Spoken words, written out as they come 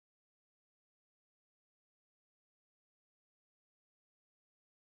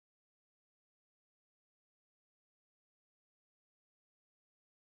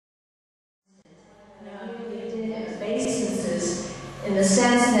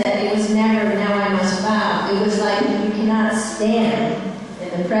never, now I must bow. It was like you cannot stand in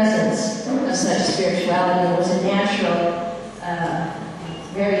the presence of such spirituality. It was a natural,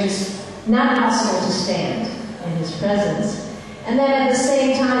 very just not possible to stand in his presence. And then at the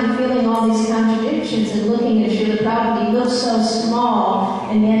same time, feeling all these contradictions and looking at Srila Prabhupada, he looked so small,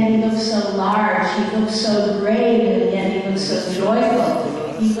 and yet he looked so large. He looked so grave, and yet he looked so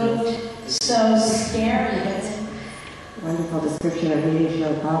joyful. He looked so scary. That's wonderful description of meeting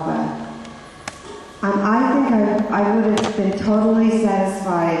Srila Prabhupada. I think I would have been totally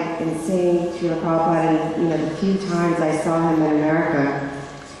satisfied in seeing Srila Prabhupada in the few times I saw him in America,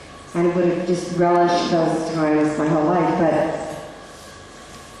 and would have just relished those times my whole life. But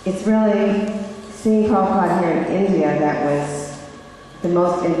it's really seeing Prabhupada here in India that was the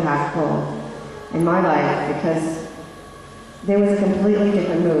most impactful in my life, because there was a completely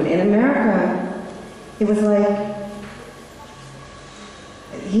different mood. In America, it was like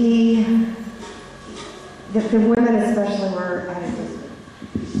the women especially were,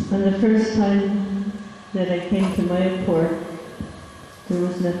 And the first time that I came to Mayapur, there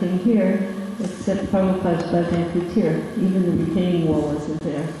was nothing here except Prabhupada's bhajan kutir. Even the retaining wall wasn't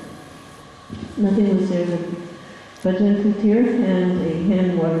there. Nothing was there but bhajan kutir and a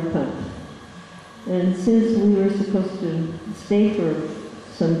hand water pump. And since we were supposed to stay for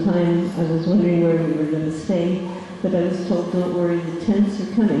some time, I was wondering where we were going to stay, but I was told, don't worry, the tents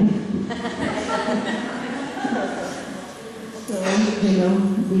are coming. So,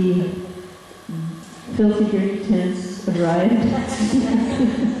 the filthy, dirty tents arrived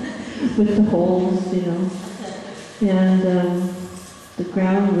with the holes, and the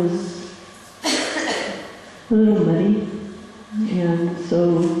ground was a little muddy, and so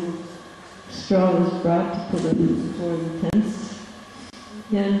straw was brought to put up for the tents.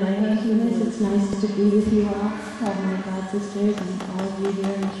 And my husband, it's nice to be with you all, all my God sisters, and all of you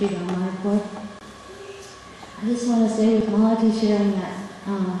here in Srila Mayapur. I just want to say with Malati sharing that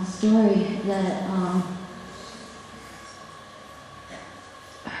story that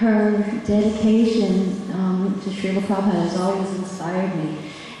her dedication to Srila Prabhupada has always inspired me.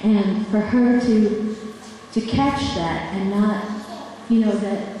 And for her to catch that and not,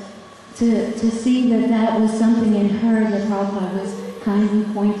 that to see that was something in her that Prabhupada was kindly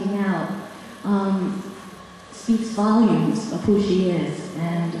pointing out, speaks volumes of who she is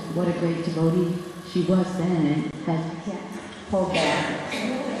and what a great devotee she was then and has pulled back.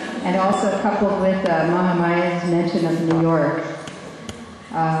 And also coupled with Mahamaya's mention of New York,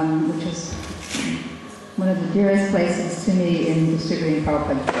 which is one of the dearest places to me in distributing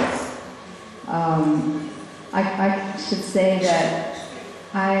Prabhupada. I should say that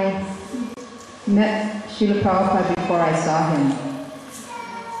I met Srila Prabhupada before I saw him,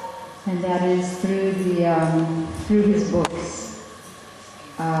 and that is through his books.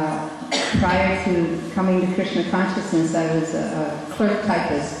 Prior to coming to Krishna consciousness, I was a clerk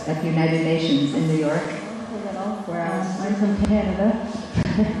typist at the United Nations in New York. Where I'm from Canada.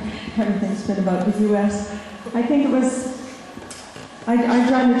 Everything's been about the U.S. I think it was, I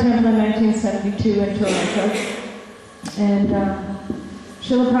joined the temple in 1972 in Toronto, and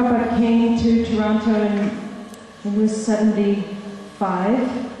Srila Prabhupada came to Toronto in it was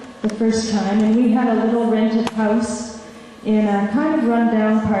 75 the first time, and we had a little rented house in a kind of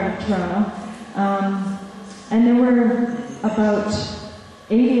run-down part of Toronto, and there were about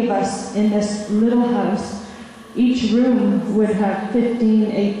 80 of us in this little house. Each room would have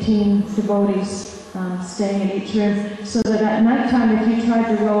 15, 18 devotees staying in each room, so that at nighttime, if you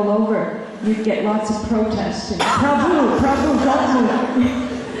tried to roll over, you'd get lots of protests. Prabhu, Prabhu, don't move.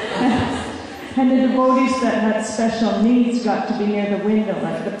 And the devotees that had special needs got to be near the window,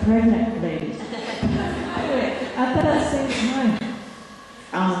 like the pregnant ladies. At that same time,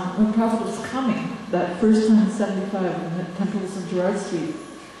 when Prabhupada was coming, that first time in 75, when the temple was on Gerrard Street,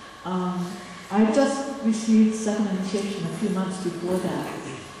 I just received second initiation a few months before that.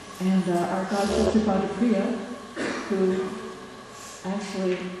 And our God sister Priya, who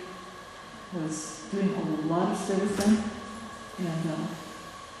actually was doing a lot of service then, and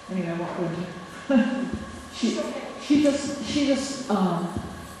anyway, I won't go into she just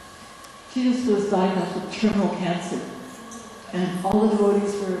was diagnosed with terminal cancer, and all the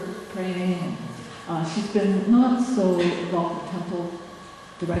devotees were praying, and she's been not so involved in the temple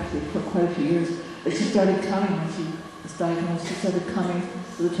directly for quite a few years, but she started coming when she was diagnosed. She started coming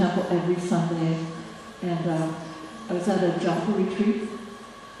to the temple every Sunday, and I was at a japa retreat,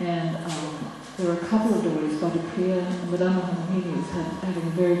 and there were a couple of devotees, Priya and Madame Mahamini, was having a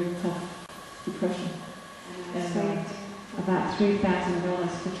very tough depression. And about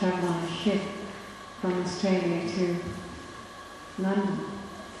 $3,000 to travel on a ship from Australia to London.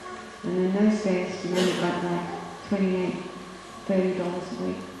 And in those days, you only got like $28, $30 a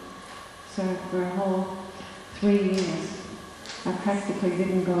week. So for a whole 3 years, I practically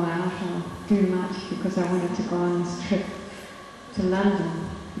didn't go out or do much because I wanted to go on this trip to London,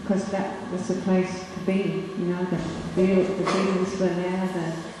 because that was the place to be, you know, the Beatles were there,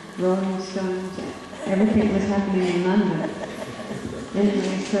 the Rolling Stones, everything was happening in London.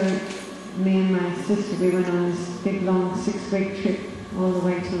 Anyway, so me and my sister, we went on this big long 6-week trip all the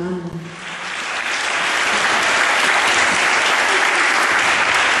way to London.